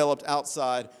developed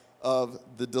outside of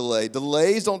the delay.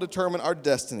 Delays don't determine our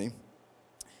destiny,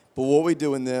 but what we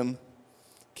do in them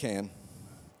can.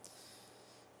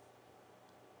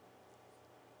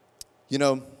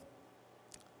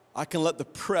 I can let the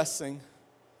pressing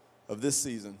of this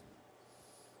season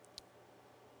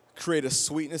create a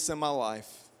sweetness in my life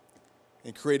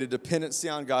and create a dependency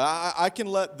on God. I can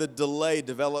let the delay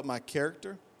develop my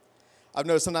character. I've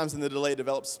noticed sometimes in the delay it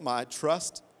develops my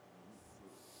trust.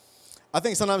 I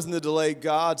think sometimes in the delay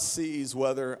God sees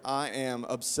whether I am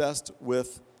obsessed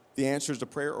with the answers to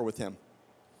prayer or with him.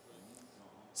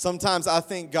 Sometimes I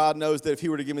think God knows that if he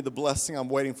were to give me the blessing I'm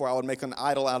waiting for, I would make an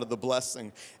idol out of the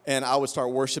blessing and I would start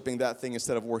worshiping that thing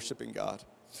instead of worshiping God.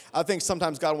 I think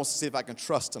sometimes God wants to see if I can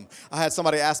trust him. I had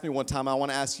somebody ask me one time, I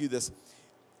want to ask you this.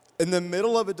 In the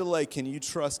middle of a delay, can you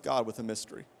trust God with a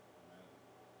mystery?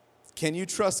 Can you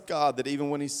trust God that even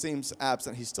when he seems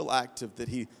absent, he's still active, that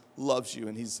he loves you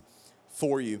and he's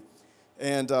for you?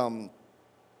 And I'm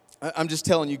just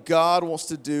telling you, God wants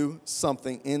to do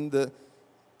something in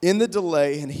the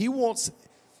delay, and he wants,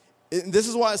 and this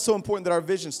is why it's so important that our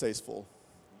vision stays full.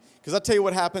 Because I'll tell you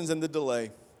what happens in the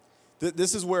delay.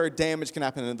 This is where damage can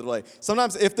happen in the delay.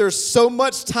 Sometimes if there's so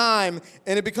much time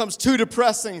and it becomes too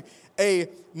depressing, a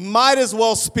might as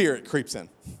well spirit creeps in.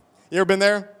 You ever been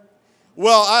there?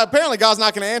 Well, apparently God's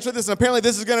not going to answer this, and apparently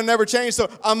this is going to never change, so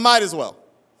I might as well.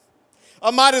 I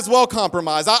might as well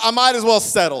compromise. I might as well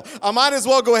settle. I might as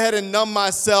well go ahead and numb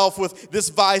myself with this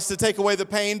vice to take away the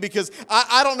pain because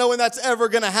I don't know when that's ever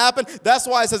going to happen. That's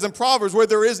why it says in Proverbs, where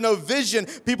there is no vision,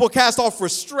 people cast off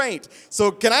restraint.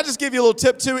 So can I just give you a little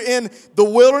tip too? In the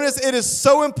wilderness, it is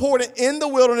so important in the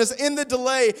wilderness, in the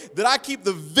delay, that I keep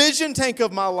the vision tank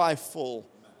of my life full.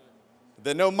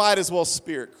 That no might as well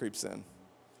spirit creeps in.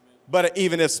 But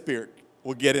even if spirit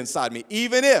will get inside me,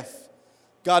 even if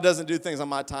God doesn't do things on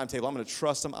my timetable, I'm going to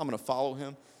trust him. I'm going to follow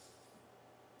him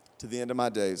to the end of my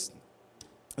days.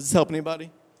 Does this help anybody?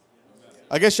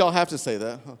 I guess y'all have to say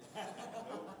that.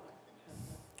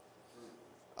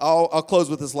 I'll close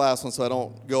with this last one so I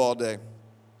don't go all day.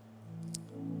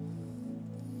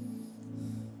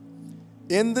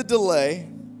 In the delay,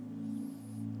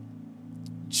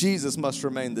 Jesus must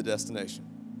remain the destination.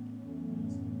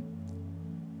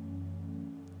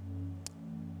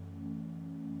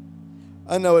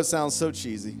 I know it sounds so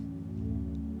cheesy.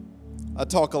 I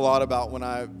talk a lot about when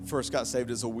I first got saved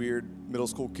as a weird middle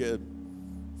school kid.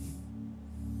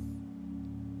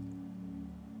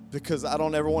 because I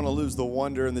don't ever want to lose the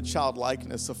wonder and the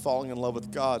childlikeness of falling in love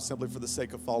with God simply for the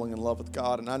sake of falling in love with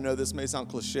God. And I know this may sound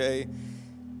cliche,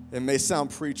 it may sound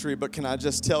preachery, but can I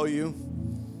just tell you,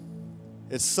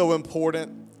 it's so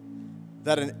important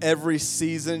that in every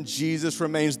season, Jesus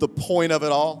remains the point of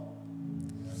it all.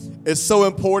 It's so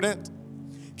important.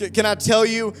 Can I tell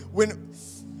you, when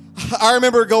I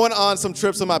remember going on some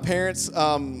trips with my parents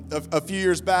a few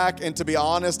years back, and to be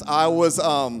honest, I was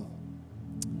a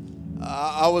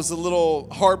little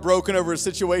heartbroken over a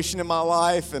situation in my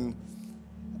life, and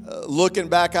looking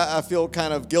back, I feel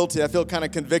kind of guilty. I feel kind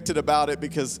of convicted about it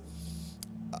because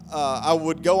I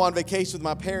would go on vacation with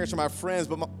my parents or my friends,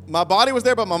 but my body was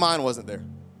there, but my mind wasn't there.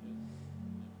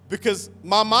 Because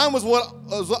my mind was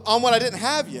on what I didn't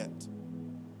have yet.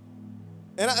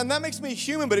 And that makes me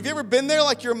human, but have you ever been there,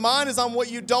 like your mind is on what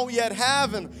you don't yet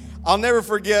have? And I'll never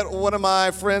forget one of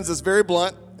my friends that's very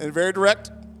blunt and very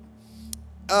direct.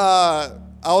 I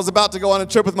was about to go on a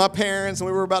trip with my parents, and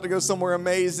we were about to go somewhere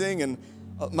amazing, and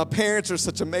my parents are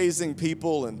such amazing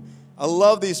people, and I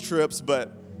love these trips,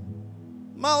 but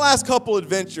my last couple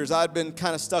adventures, I'd been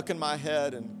kind of stuck in my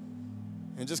head and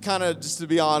just to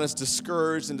be honest,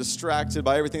 discouraged and distracted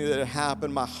by everything that had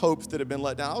happened, my hopes that had been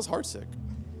let down. I was heartsick.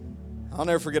 I'll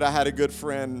never forget, I had a good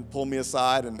friend pull me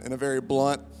aside, and in a very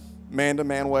blunt,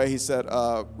 man-to-man way, he said,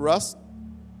 Russ,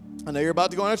 I know you're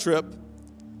about to go on a trip.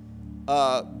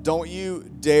 Don't you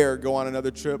dare go on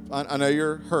another trip. I know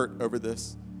you're hurt over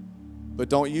this, but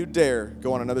don't you dare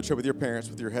go on another trip with your parents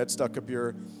with your head stuck up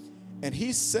your... And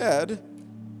he said,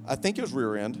 I think it was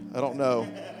rear end, I don't know.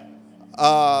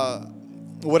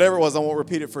 Whatever it was, I won't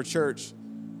repeat it for church.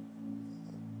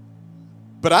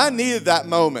 But I needed that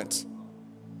moment.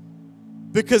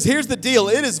 Because here's the deal.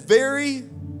 It is very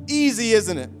easy,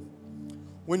 isn't it?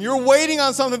 When you're waiting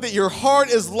on something that your heart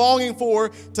is longing for,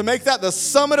 to make that the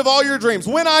summit of all your dreams.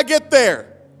 When I get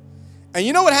there. And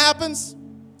you know what happens?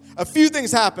 A few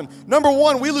things happen. Number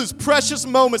one, we lose precious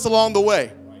moments along the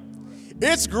way.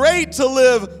 It's great to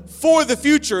live for the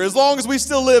future as long as we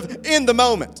still live in the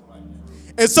moment.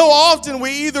 And so often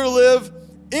we either live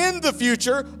in the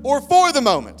future or for the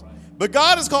moment. But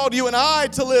God has called you and I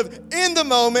to live in the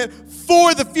moment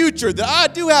for the future, that I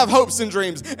do have hopes and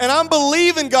dreams, and I'm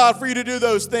believing God for you to do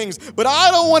those things, but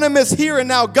I don't want to miss here and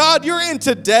now. God, you're in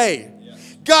today.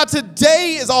 God,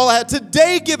 today is all I have.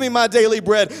 Today, give me my daily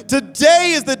bread.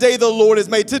 Today is the day the Lord has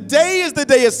made. Today is the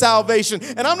day of salvation,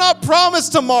 and I'm not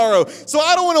promised tomorrow, so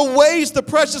I don't want to waste the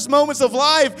precious moments of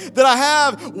life that I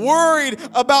have worried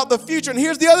about the future. And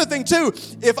here's the other thing, too.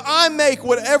 If I make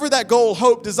whatever that goal,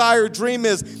 hope, desire, dream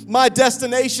is my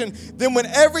destination, then when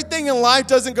everything in life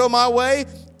doesn't go my way,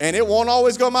 and it won't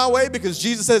always go my way because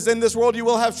Jesus says in this world you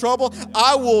will have trouble,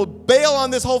 I will bail on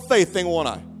this whole faith thing, won't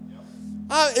I?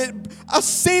 I've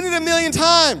seen it a million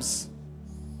times.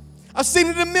 I've seen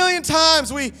it a million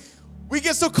times. We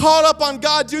get so caught up on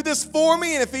God, do this for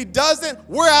me, and if he doesn't,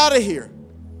 we're out of here.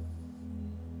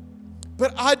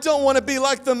 But I don't want to be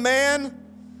like the man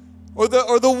or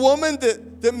the woman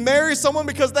that marries someone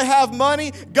because they have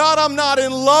money. God, I'm not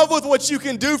in love with what you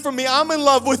can do for me. I'm in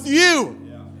love with you.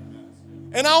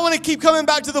 And I want to keep coming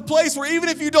back to the place where even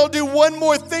if you don't do one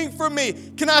more thing for me,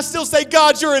 can I still say,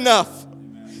 God, you're enough?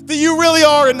 That you really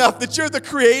are enough, that you're the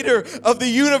creator of the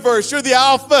universe. You're the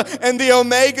Alpha and the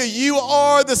Omega. You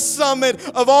are the summit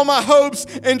of all my hopes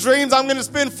and dreams. I'm going to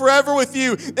spend forever with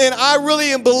you. And I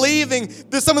really am believing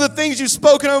that some of the things you've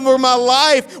spoken over my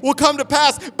life will come to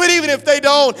pass. But even if they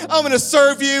don't, I'm going to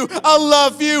serve you. I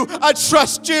love you. I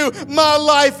trust you. My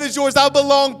life is yours. I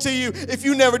belong to you. If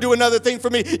you never do another thing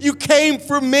for me, you came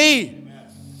for me.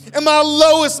 In my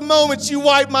lowest moments, you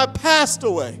wiped my past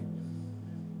away.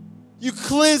 You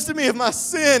cleansed me of my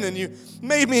sin, and you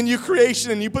made me a new creation,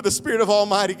 and you put the Spirit of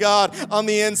Almighty God on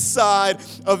the inside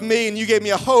of me, and you gave me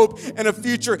a hope and a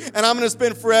future, and I'm going to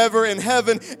spend forever in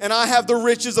heaven, and I have the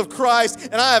riches of Christ,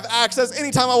 and I have access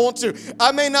anytime I want to.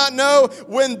 I may not know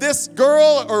when this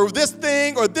girl or this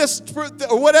thing or this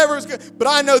or whatever is good, but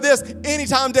I know this: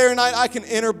 anytime, day or night, I can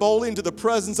enter boldly into the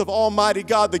presence of Almighty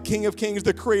God, the King of Kings,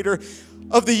 the Creator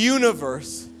of the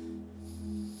universe.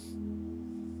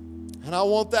 And I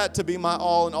want that to be my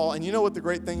all in all. And you know what the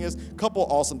great thing is? A couple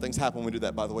awesome things happen when we do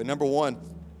that, by the way. Number one,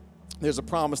 there's a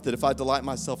promise that if I delight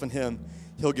myself in him,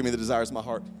 he'll give me the desires of my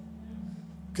heart.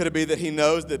 Could it be that he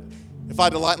knows that if I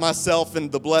delight myself in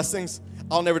the blessings,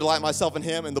 I'll never delight myself in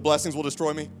him and the blessings will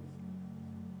destroy me?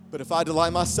 But if I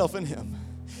delight myself in him,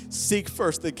 seek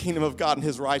first the kingdom of God and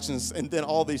his righteousness, and then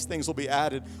all these things will be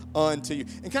added unto you.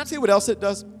 And can I tell you what else it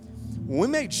does? When we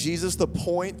make Jesus the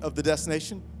point of the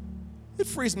destination, it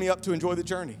frees me up to enjoy the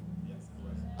journey.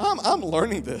 I'm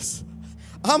learning this.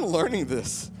 I'm learning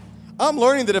this. I'm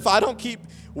learning that if I don't keep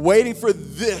waiting for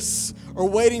this or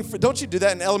waiting for, don't you do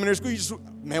that in elementary school? You just,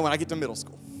 man, when I get to middle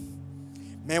school,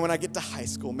 man, when I get to high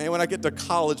school, man, when I get to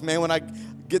college, man, when I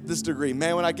get this degree,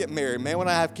 man, when I get married, man, when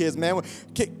I have kids, man,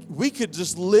 we could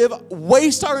just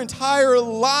waste our entire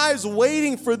lives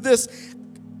waiting for this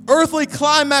earthly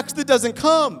climax that doesn't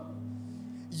come.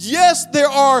 Yes, there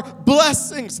are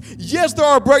blessings. Yes, there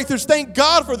are breakthroughs. Thank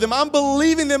God for them. I'm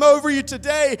believing them over you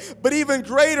today. But even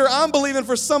greater, I'm believing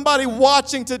for somebody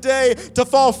watching today to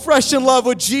fall fresh in love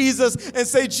with Jesus and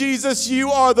say, Jesus,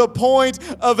 you are the point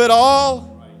of it all.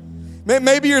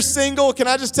 Maybe you're single. Can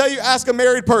I just tell you, ask a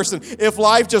married person if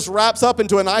life just wraps up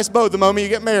into a nice bow the moment you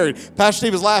get married. Pastor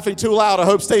Steve is laughing too loud. I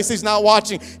hope Stacy's not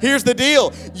watching. Here's the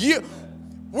deal.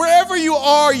 Wherever you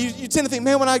are, you tend to think,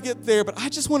 man, when I get there, but I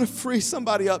just want to free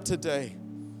somebody up today.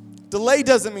 Delay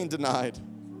doesn't mean denied.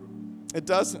 It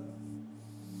doesn't.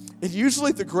 And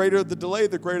usually the greater the delay,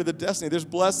 the greater the destiny. There's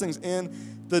blessings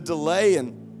in the delay,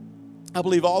 and I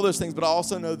believe all those things, but I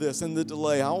also know this. In the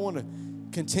delay, I want to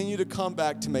continue to come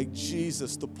back to make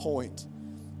Jesus the point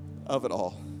of it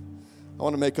all. I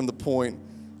want to make him the point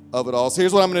of it all. So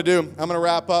here's what I'm going to do. I'm going to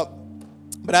wrap up.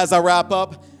 But as I wrap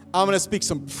up, I'm going to speak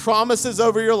some promises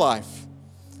over your life.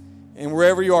 And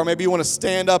wherever you are, maybe you want to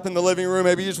stand up in the living room.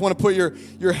 Maybe you just want to put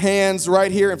your hands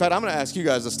right here. In fact, I'm going to ask you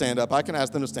guys to stand up. I can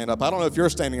ask them to stand up. I don't know if you're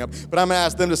standing up, but I'm going to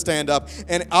ask them to stand up.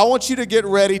 And I want you to get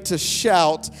ready to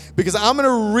shout, because I'm going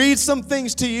to read some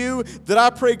things to you that I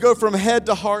pray go from head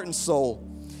to heart and soul.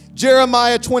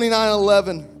 Jeremiah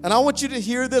 29:11. And I want you to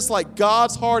hear this like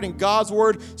God's heart and God's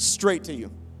word straight to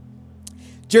you.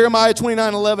 Jeremiah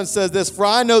 29:11 says this, for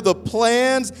I know the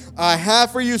plans I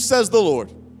have for you, says the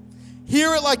Lord.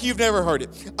 Hear it like you've never heard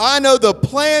it. I know the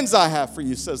plans I have for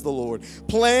you, says the Lord.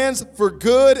 Plans for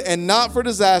good and not for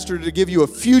disaster, to give you a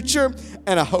future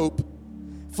and a hope.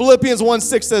 Philippians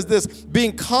 1:6 says this,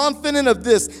 being confident of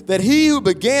this, that he who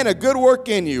began a good work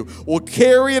in you will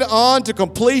carry it on to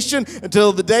completion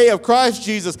until the day of Christ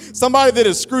Jesus. Somebody that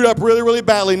is screwed up really, really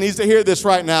badly needs to hear this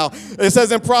right now. It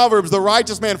says in Proverbs, the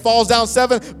righteous man falls down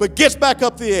 7, but gets back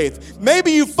up the 8th.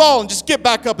 Maybe you've fallen, just get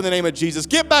back up in the name of Jesus.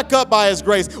 Get back up by his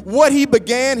grace. What he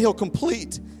began, he'll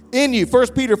complete in you.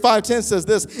 1 Peter 5:10 says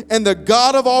this, and the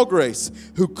God of all grace,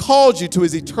 who called you to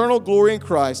his eternal glory in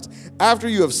Christ, after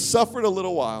you have suffered a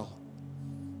little while.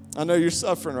 I know you're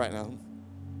suffering right now.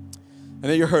 I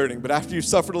know you're hurting, but after you've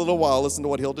suffered a little while, listen to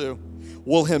what he'll do.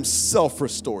 Will himself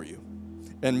restore you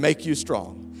and make you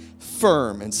strong,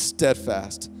 firm and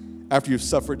steadfast after you've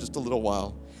suffered just a little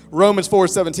while. Romans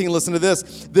 4:17, listen to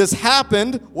this. This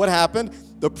happened, what happened?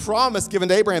 The promise given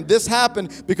to Abraham. This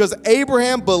happened because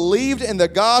Abraham believed in the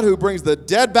God who brings the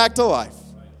dead back to life.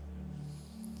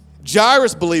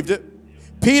 Jairus believed it.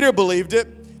 Peter believed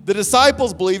it. The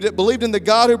disciples believed it. Believed in the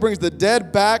God who brings the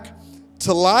dead back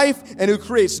to life and who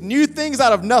creates new things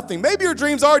out of nothing. Maybe your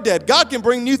dreams are dead. God can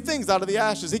bring new things out of the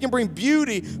ashes. He can bring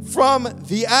beauty from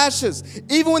the ashes.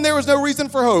 Even when there was no reason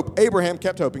for hope, Abraham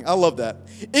kept hoping. I love that.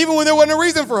 Even when there wasn't a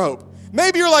reason for hope.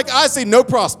 Maybe you're like, I see no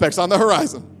prospects on the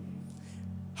horizon.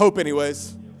 Hope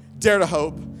anyways. Dare to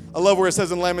hope. I love where it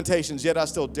says in Lamentations, yet I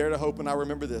still dare to hope, and I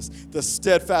remember this. The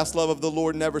steadfast love of the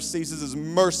Lord never ceases. His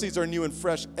mercies are new and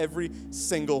fresh every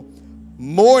single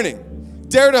morning.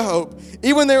 Dare to hope.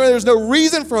 Even when there's no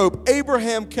reason for hope,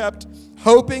 Abraham kept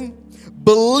hoping,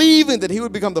 believing that he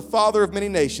would become the father of many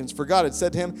nations. For God had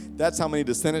said to him, that's how many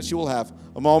descendants you will have.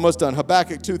 I'm almost done.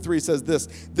 Habakkuk 2:3 says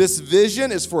this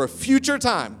vision is for a future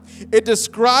time. It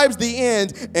describes the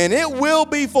end, and it will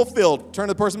be fulfilled. Turn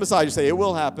to the person beside you, say, it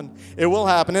will happen. It will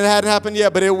happen. It hadn't happened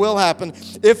yet, but it will happen.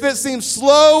 If it seems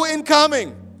slow in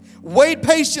coming, wait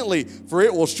patiently, for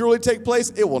it will surely take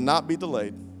place. It will not be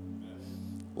delayed.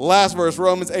 Last verse,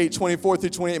 Romans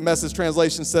 8:24-28 Message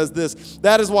translation says this,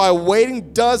 that is why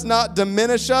waiting does not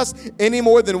diminish us any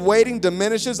more than waiting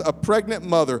diminishes a pregnant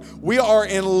mother. We are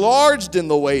enlarged in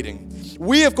the waiting.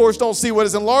 We, of course, don't see what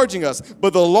is enlarging us,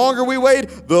 but the longer we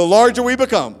wait, the larger we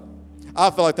become.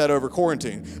 I feel like that over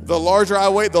quarantine. The larger I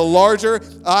wait, the larger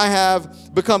I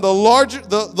have become. The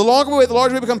longer we wait, the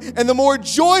larger we become, and the more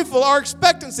joyful our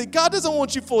expectancy. God doesn't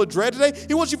want you full of dread today.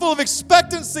 He wants you full of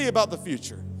expectancy about the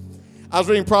future. I was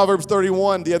reading Proverbs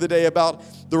 31 the other day about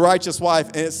the righteous wife,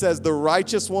 and it says the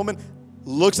righteous woman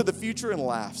looks at the future and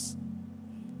laughs.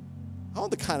 I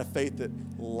want the kind of faith that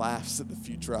laughs at the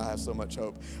future. I have so much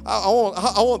hope. I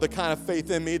want the kind of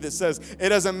faith in me that says it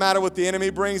doesn't matter what the enemy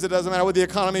brings. It doesn't matter what the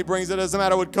economy brings. It doesn't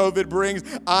matter what COVID brings.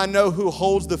 I know who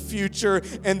holds the future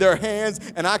in their hands,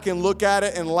 and I can look at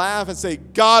it and laugh and say,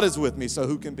 God is with me, so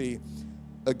who can be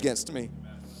against me?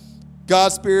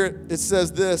 God's Spirit, it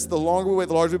says this, the longer we wait,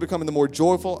 the larger we become, and the more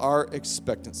joyful our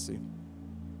expectancy. I want the kind of faith that laughs at the future. I know who holds the future in their hands, and I can look at it and laugh and say, God is with me, so who can be against me? God's Spirit, it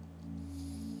says this, the longer we wait, the larger we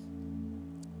become, and the more joyful our expectancy.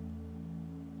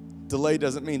 delay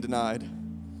doesn't mean denied.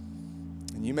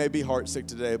 And you may be heartsick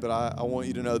today, but I want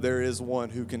you to know there is one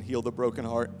who can heal the broken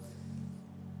heart.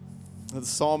 The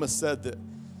psalmist said that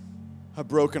a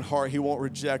broken heart he won't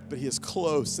reject, but he is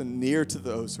close and near to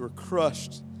those who are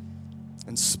crushed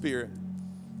in spirit.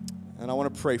 And I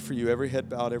want to pray for you, every head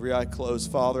bowed, every eye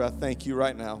closed. Father, I thank you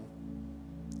right now,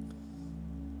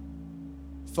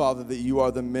 Father, that you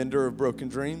are the mender of broken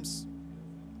dreams.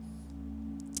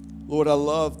 Lord, I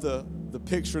love the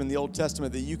picture in the Old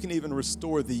Testament that you can even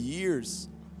restore the years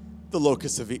the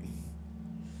locusts have eaten.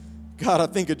 God, I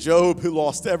think of Job who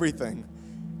lost everything,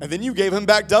 and then you gave him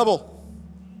back double.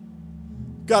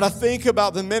 God, I think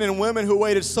about the men and women who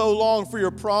waited so long for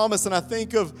your promise, and I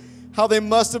think of how they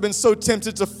must have been so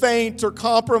tempted to faint or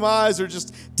compromise or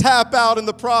just tap out in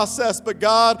the process. But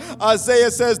God,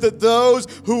 Isaiah says that those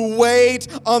who wait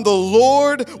on the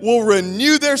Lord will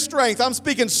renew their strength. I'm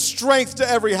speaking strength to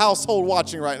every household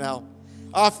watching right now.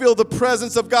 I feel the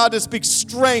presence of God to speak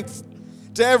strength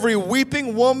to every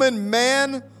weeping woman,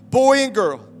 man, boy, and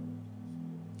girl.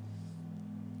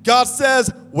 God says,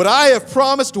 what I have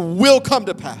promised will come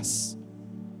to pass.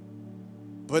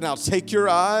 But now take your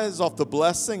eyes off the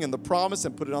blessing and the promise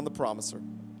and put it on the promiser.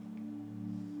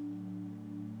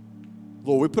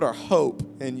 Lord, we put our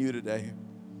hope in you today.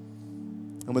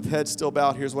 And with heads still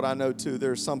bowed, here's what I know too.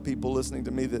 There are some people listening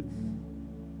to me that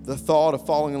the thought of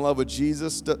falling in love with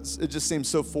Jesus, it just seems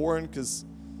so foreign, because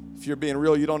if you're being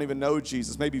real, you don't even know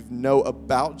Jesus. Maybe you know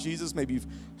about Jesus. Maybe you've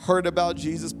heard about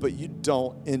Jesus, but you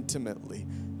don't intimately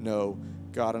know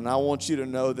God. And I want you to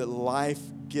know that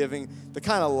life-giving, the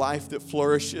kind of life that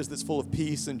flourishes, that's full of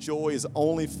peace and joy, is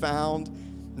only found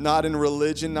not in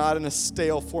religion, not in a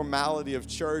stale formality of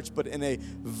church, but in a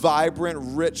vibrant,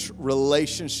 rich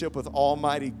relationship with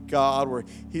Almighty God, where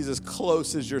He's as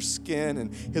close as your skin,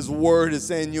 and His Word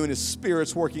is in you, and His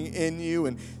Spirit's working in you,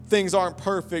 and things aren't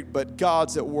perfect, but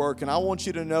God's at work. And I want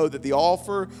you to know that the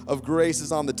offer of grace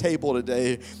is on the table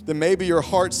today, that maybe your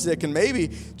heart's sick, and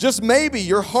maybe, just maybe,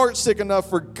 your heart's sick enough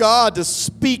for God to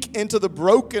speak into the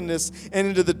brokenness and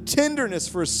into the tenderness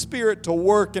for His Spirit to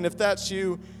work. And if that's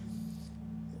you,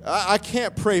 I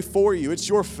can't pray for you. It's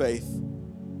your faith.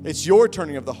 It's your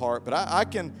turning of the heart. But I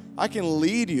can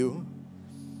lead you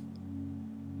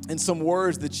in some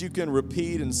words that you can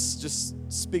repeat and just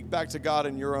speak back to God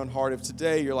in your own heart. If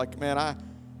today you're like, man, I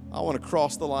want to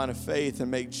cross the line of faith and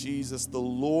make Jesus the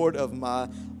Lord of my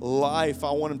life.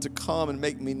 I want Him to come and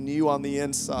make me new on the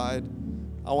inside.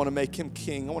 I want to make Him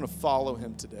king. I want to follow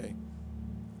Him today.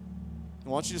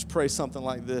 Why don't you just pray something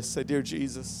like this? Say, dear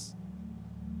Jesus,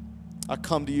 I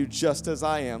come to you just as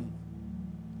I am.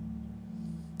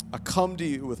 I come to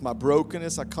you with my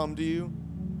brokenness. I come to you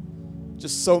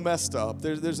just so messed up.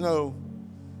 There's no,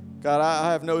 God,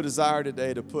 I have no desire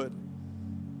today to put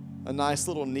a nice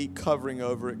little neat covering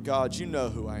over it. God, you know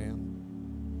who I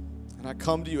am. And I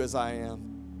come to you as I am.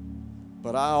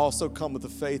 But I also come with the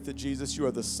faith that, Jesus, you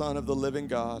are the Son of the living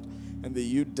God, and that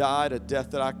you died a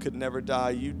death that I could never die.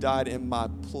 You died in my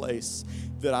place,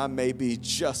 that I may be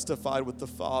justified with the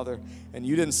Father. And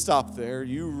you didn't stop there.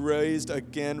 You raised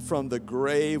again from the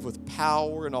grave with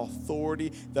power and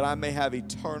authority, that I may have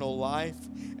eternal life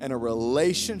and a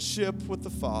relationship with the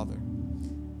Father.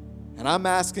 And I'm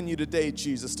asking you today,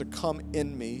 Jesus, to come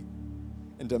in me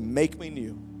and to make me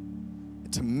new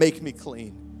and to make me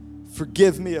clean.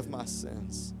 Forgive me of my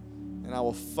sins, and I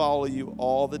will follow you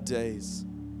all the days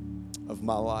of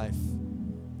my life.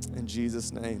 In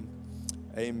Jesus' name,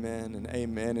 amen and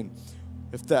amen. And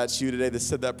if that's you today that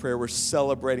said that prayer, we're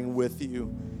celebrating with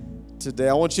you today.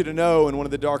 I want you to know, in one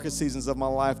of the darkest seasons of my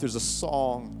life, there's a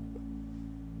song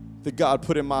that God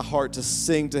put in my heart to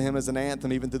sing to Him as an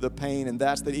anthem, even through the pain, and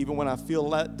that's that even when I feel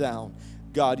let down,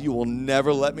 God, you will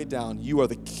never let me down. You are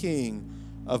the King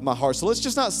of my heart. So let's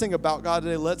just not sing about God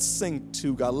today. Let's sing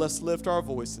to God. Let's lift our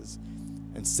voices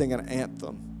and sing an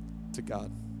anthem to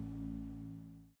God.